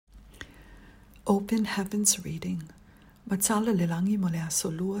Open Heavens Reading. Matala le langi mo le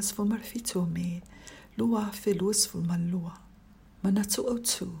aso luas fu marfito me, lua fe luas fu malua. Manatu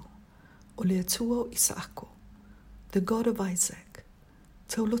Autu, O le Atua Isaako, the God of Isaac.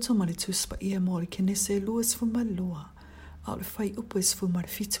 Tauloto mo le Tusi Paia mo le Kenese luas fu malua, au le fai upes fu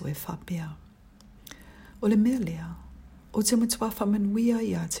marfito e fāpea. O le mea lea, o te matua manuia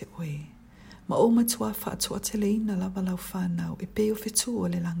ia te oe, ma o matua fatua ateleina lava lau fānau e peo fetū o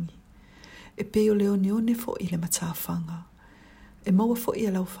le langi. E peo le oneone fo i le matāfaga. E maua fo i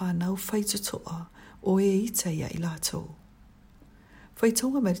lau fānau faitoto o ita ia i latou.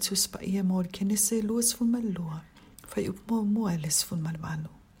 Faitauga mai le Tusi Paia mo le Kenese luas fu malua, fai upu mua les fu malvalo.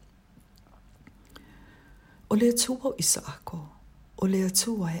 O le Atua Isaako, O le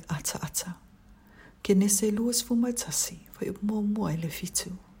Atua e ataata. Kenese luas fu matasi, fai upu mua le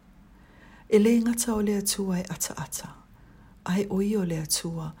fetū. E le ngata o le Atua e ataata, ai oi o le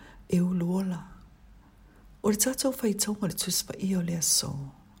Atua e uluola. O le tatou Faitauga le Tusi Paia o le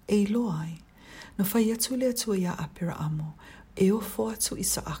aso, e iloa ai, no fai atu le Atua ia Aperaamo, e ofo atu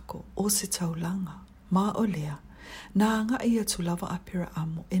Isaako o se taulaga, ma o lea, na agai atu lava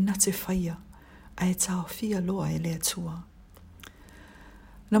Aperaamo e na te faia, a e taofia loa e le Atua.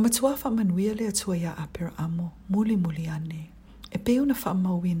 Na matua amanuia le Atua ia Aperaamo, muli ane, e peo na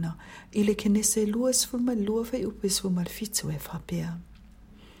whamauina I le Kenese luas fu malua fai upes fu malfitu e whapea.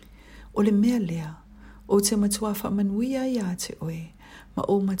 O le mea lea, o te matua whamanuia ia te oe, ma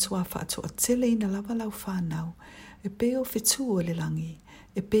o matua whātua ateleina lava lau fānau, e peo fetū o le langi,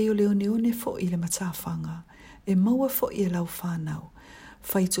 e peo le oneone fo I le matāfaga, e maua fo I lau fānau,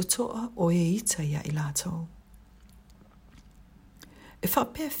 faitoto o ita ia I latou. E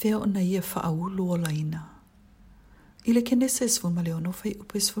whapea feo na ia uluola ina. I le Kenese sfu maleono fai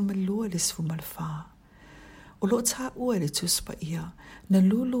upes fu malua le sfu malfā. O lo tā ua le Tusi Paia, na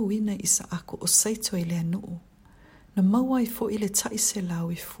lulu ina Isaako o saito I le anuu, na maua I fo I le taise lau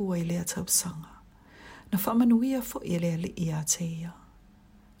I fua I le atausanga, na whamanuia fo I le ali I te ia.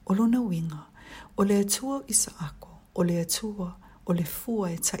 O lo na winga, o le Atua Isaako, o le Atua, o le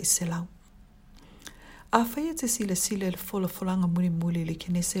fua e taise lau. A faia te sile le folafolanga muli le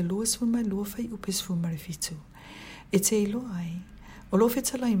Kenese luas fu malua fai upes fu marifitu. E te iloa ai, o lo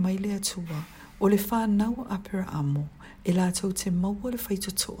fetalai mai le Atua, o le fānau Aperaamo, e latou te maua le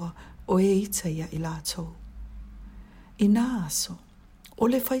faitoto o ita ia I latou. I nā aso, o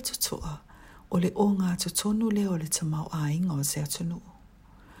le faitoto o le o ngā tutonu le o le te maoa'e o se atunu.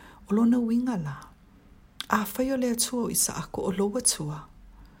 O lona winga la, a whai o le Atua o Isaako o lo Atua,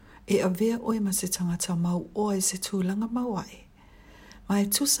 e avea oe ma se tangata mau o e se tūlanga maoa'e, ma e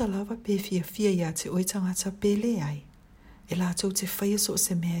tusa lava pe fia ia te oe tangata pele ai, e latou te whaia so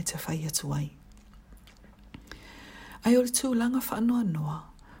se mea te whaia tuai. Ai o le tūlanga whaanoa noa,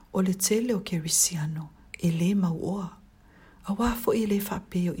 o le tele o kerisiano, e le maua, a wafo I le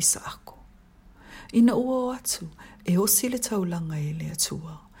whape o Isaako. Ina ua o atu, e osi le taulaga e le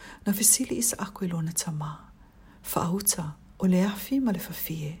Atua, na fesili Isaako I lona tama, whaauta o le afi ma le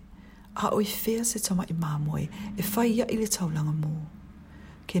whawhie, a oi fea se tama I mamoe, e whaia I le taulaga mō.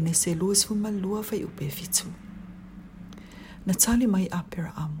 Kenese luas fu malua fai upe fitu. Na tali mai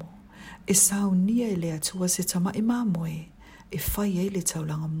Aperaamo, e saunia I le Atua se tama I mamoe, e whaia I le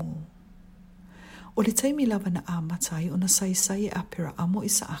taulaga mō. O le taimi lava na amatai o na saisai e Aperaamo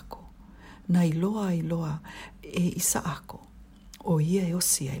Isaako, na iloa e Isaako, o ia e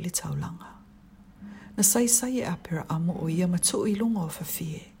osia I le taulaga. Na saisai e Aperaamo o ia matu I lunga o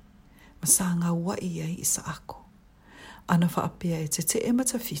whawhie, ma sa ngā wai ai Isaako. Ana whaapea e te e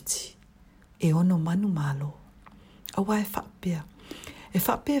matawhiti, e ono manu malo. Awa e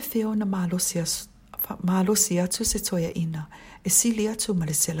whaapea feo na malosi atu se toia ina, e sili atu ma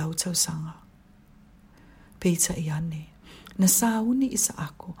le se lau tausanga. Peita I ane, na sauni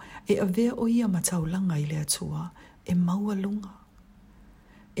Isaako, e avea o ia ma taulaga I le Atua, e maua lunga.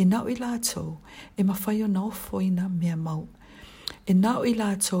 E nao I latou, e mawhaio na ofoina mea mau. E nao I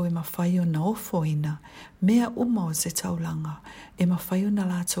latou e mawhaio na ofoina, mea uma o se taulaga, e mawhaio na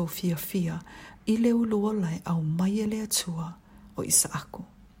latou fia, I le uluola e au mai e le Atua o Isaako.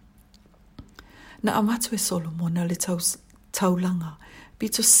 Na amatu e Solomo na le taulaga,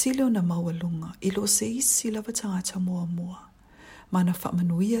 pito sile o na maua lunga, I lo se isi lava tangata mua. Ma na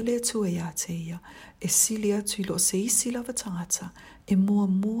whamanuia le Atua ia te ia, e sili atu I lo se isi lava tangata, e mua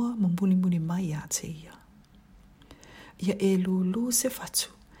ma muni mai ia te ia. Ia e lulu se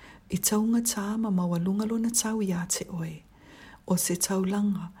fatu, I taunga tā ma maua lunga lo na tau ia te oe, o se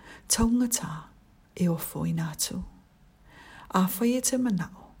taulaga, taunga tā, e ofo I nātu. A whai e te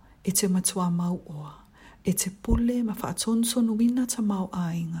manao, e te matua mau oa, e te pule ma whaatonsonu wina ta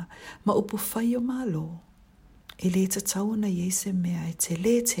maoa'inga ma upu faia malo. E le tatau na Iese mea e te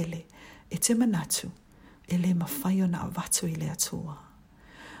le tele, e te manatu, e le mawhaio na avatu I le atua.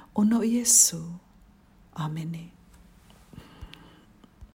 Ono Iesu. Amene.